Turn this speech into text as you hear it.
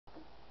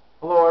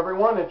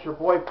everyone, it's your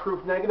boy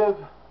Proof Negative.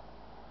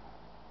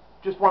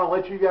 Just want to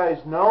let you guys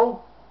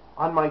know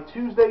on my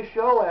Tuesday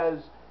show,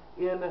 as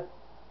in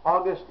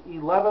August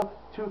 11th,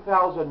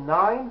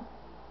 2009,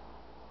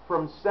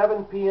 from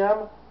 7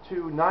 p.m.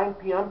 to 9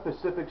 p.m.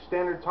 Pacific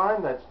Standard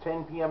Time, that's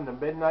 10 p.m. to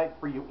midnight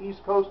for you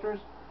East Coasters.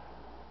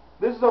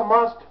 This is a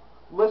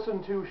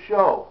must-listen-to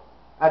show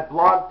at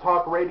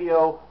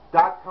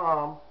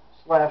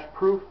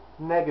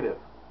blogtalkradio.com/proofnegative.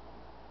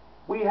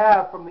 We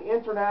have, from the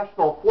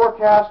international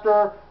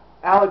forecaster,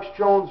 Alex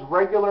Jones,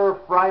 regular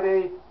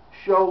Friday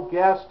show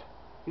guest.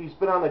 He's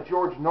been on the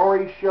George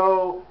Norrie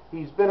show.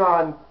 He's been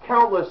on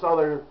countless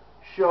other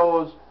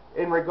shows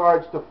in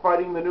regards to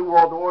fighting the New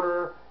World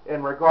Order,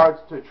 in regards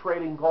to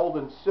trading gold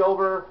and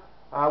silver.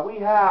 We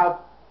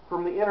have,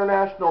 from the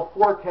international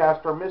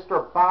forecaster,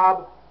 Mr.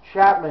 Bob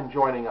Chapman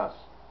joining us.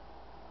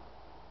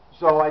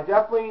 So I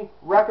definitely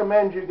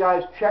recommend you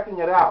guys checking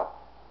it out.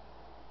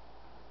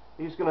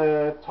 He's going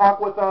to talk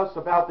with us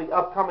about the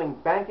upcoming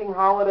banking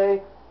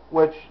holiday,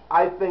 which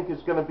I think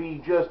is going to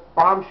be just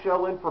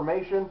bombshell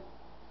information.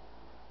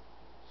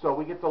 So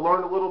we get to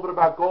learn a little bit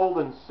about gold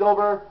and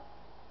silver.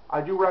 I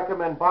do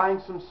recommend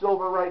buying some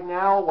silver right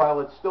now while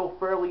it's still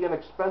fairly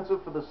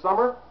inexpensive for the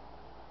summer.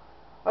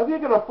 If you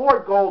can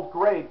afford gold,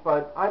 great,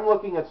 but I'm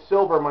looking at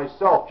silver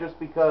myself just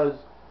because,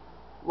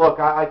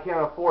 look, I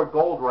can't afford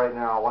gold right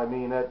now. I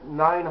mean, at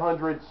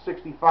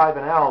 $965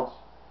 an ounce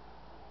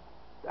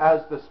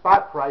as the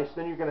spot price,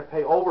 then you're going to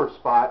pay over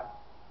spot.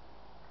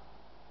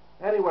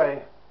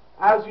 Anyway,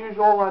 as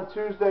usual on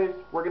Tuesdays,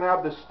 we're going to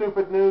have the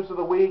stupid news of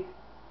the week.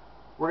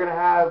 We're going to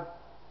have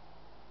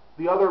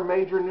the other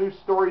major news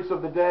stories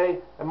of the day,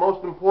 and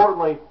most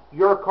importantly,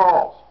 your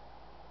calls.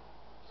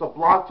 So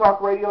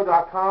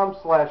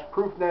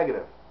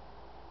blogtalkradio.com/proofnegative.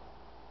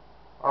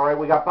 All right,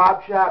 we got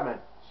Bob Chapman.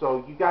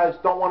 So you guys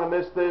don't want to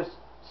miss this.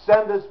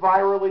 Send this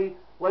virally.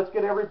 Let's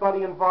get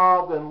everybody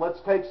involved, and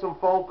let's take some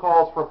phone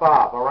calls for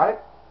Bob, all right?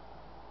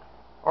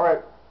 All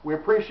right, we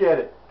appreciate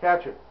it.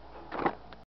 Catch it.